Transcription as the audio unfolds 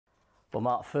Well,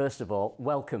 Mark, first of all,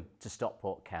 welcome to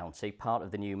Stockport County, part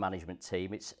of the new management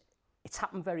team. It's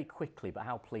happened very quickly, but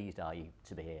how pleased are you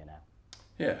to be here now?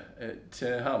 Yeah, it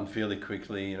happened fairly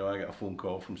quickly. You know, I got a phone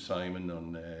call from Simon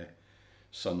on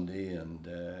Sunday, and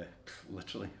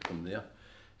literally from there.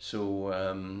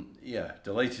 So yeah,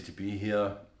 delighted to be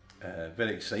here.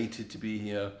 Very excited to be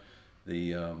here.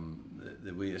 The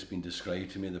way it's been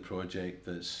described to me, the project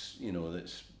that's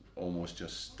almost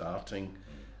just starting,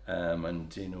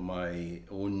 and my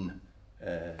own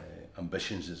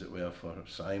ambitions, as it were, for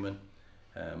Simon.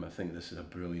 I think this is a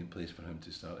brilliant place for him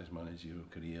to start his managerial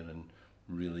career and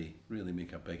really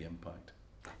make a big impact.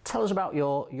 Tell us about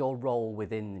your role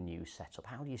within the new setup.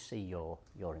 How do you see your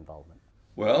involvement?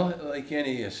 Well, like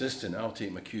any assistant, I'll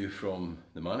take my cue from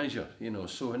the manager,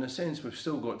 so in a sense we've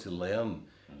still got to learn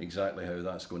exactly how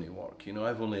that's going to work.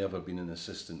 I've only ever been an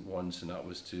assistant once, and that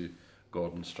was to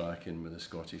Gordon Strachan with the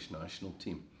Scottish national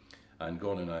team. And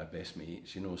Gordon and I are best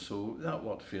mates, so that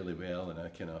worked fairly well, and I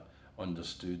kind of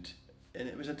understood. And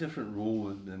it was a different role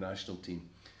with the national team.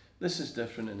 This is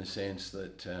different in the sense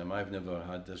that I've never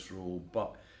had this role,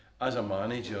 but as a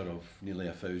manager of nearly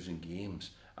 1,000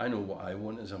 games, I know what I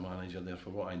want as a manager.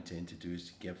 Therefore, what I intend to do is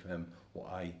to give him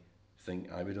what I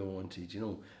think I would have wanted,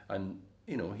 and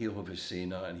he'll have his say in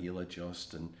that, and he'll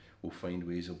adjust, and we'll find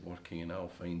ways of working, and I'll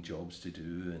find jobs to do,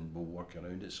 and we'll work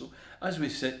around it. So as we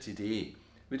sit today,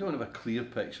 we don't have a clear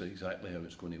picture exactly how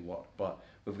it's going to work, but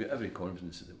we've got every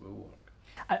confidence that it will work.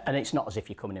 And it's not as if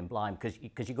you're coming in blind,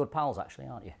 because you're good pals, actually,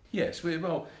 aren't you? Yes,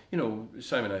 Simon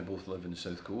and I both live in the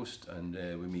South Coast, and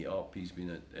we meet up. He's been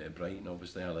at Brighton,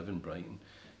 obviously. I live in Brighton.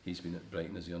 He's been at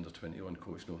Brighton as the under-21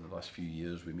 coach, and over the last few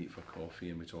years we meet for coffee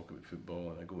and we talk about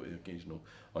football, and I go to the occasional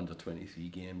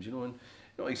under-23 games, and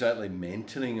not exactly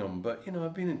mentoring him, but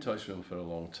I've been in touch with him for a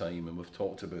long time, and we've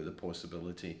talked about the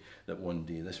possibility that one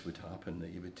day this would happen,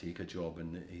 that he would take a job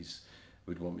and that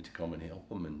would want me to come and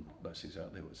help him, and that's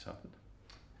exactly what's happened.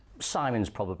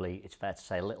 Simon's probably, it's fair to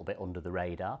say, a little bit under the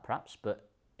radar, perhaps, but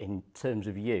in terms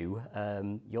of you,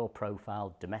 your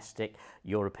profile, domestic,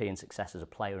 European success as a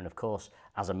player, and of course,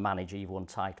 as a manager, you've won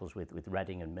titles with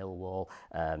Reading and Millwall,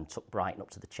 took Brighton up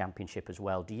to the Championship as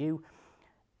well. Do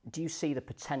you see the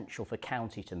potential for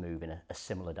County to move in a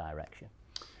similar direction?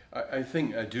 I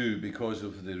think I do, because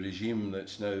of the regime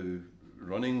that's now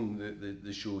running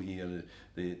the show here,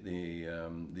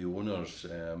 the owners,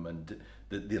 and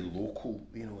they're local,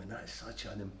 and that's such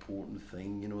an important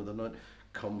thing. They're not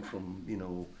come from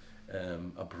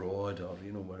abroad or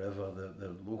wherever. They're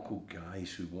local guys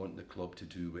who want the club to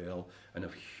do well and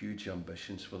have huge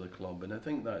ambitions for the club, and I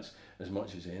think that's, as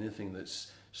much as anything,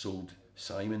 that's sold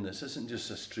Simon. This isn't just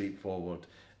a straightforward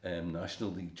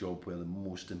National League job where the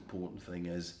most important thing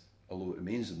is, although it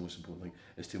remains the most important thing,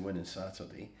 is to win on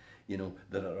Saturday.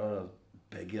 There are other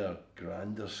bigger,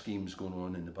 grander schemes going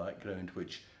on in the background,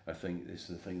 which I think is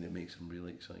the thing that makes them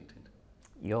really exciting.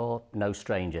 You're no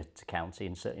stranger to County,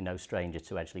 and certainly no stranger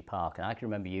to Edgeley Park. And I can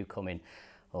remember you coming,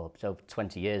 it's over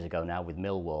 20 years ago now, with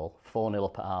Millwall, 4-0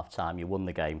 up at half-time. You won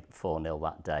the game 4-0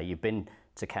 that day. You've been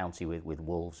to County with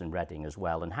Wolves and Reading as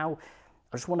well. And I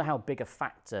just wonder how big a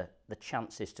factor the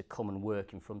chance is to come and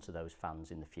work in front of those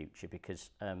fans in the future, because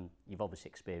you've obviously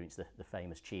experienced the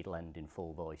famous Cheadle End in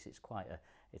full voice. It's quite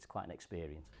an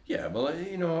experience. Yeah, well,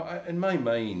 in my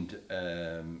mind,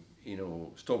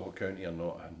 Stockport County are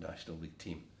not a National League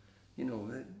team.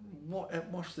 What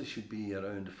at worst they should be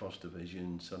around the First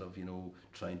Division, sort of,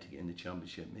 trying to get in the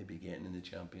Championship, maybe getting in the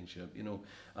Championship,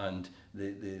 and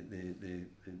the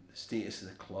status of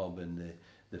the club, and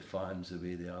the fans the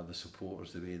way they are, the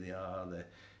supporters the way they are,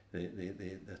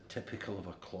 they're typical of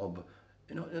a club.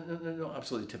 Not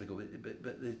absolutely typical,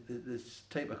 but the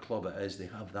type of club it is. They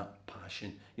have that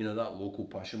passion, that local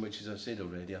passion, which, as I said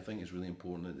already, I think is really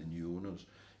important that the new owners,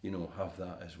 have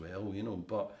that as well,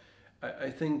 But I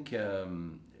think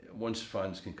once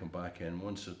fans can come back in,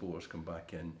 once supporters come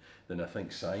back in, then I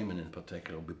think Simon in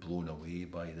particular will be blown away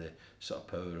by the sort of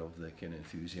power of the kind of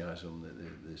enthusiasm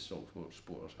that the Stockport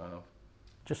supporters have.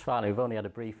 Just finally, we've only had a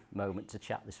brief moment to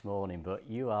chat this morning, but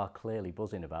you are clearly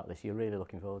buzzing about this. You're really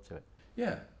looking forward to it.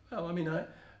 Yeah, well, I mean,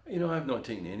 I've not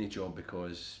taken any job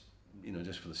because,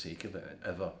 just for the sake of it,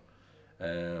 ever.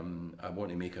 I want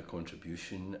to make a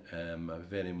contribution. I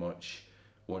very much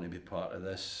want to be part of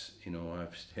this.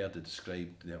 I've heard it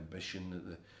described, the ambition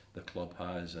that the club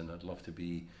has, and I'd love to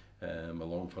be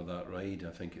along for that ride.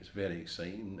 I think it's very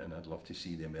exciting, and I'd love to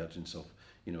see the emergence of,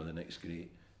 the next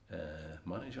great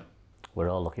manager. We're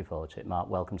all looking forward to it. Mark,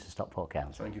 welcome to Stockport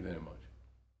County. Thank you very much.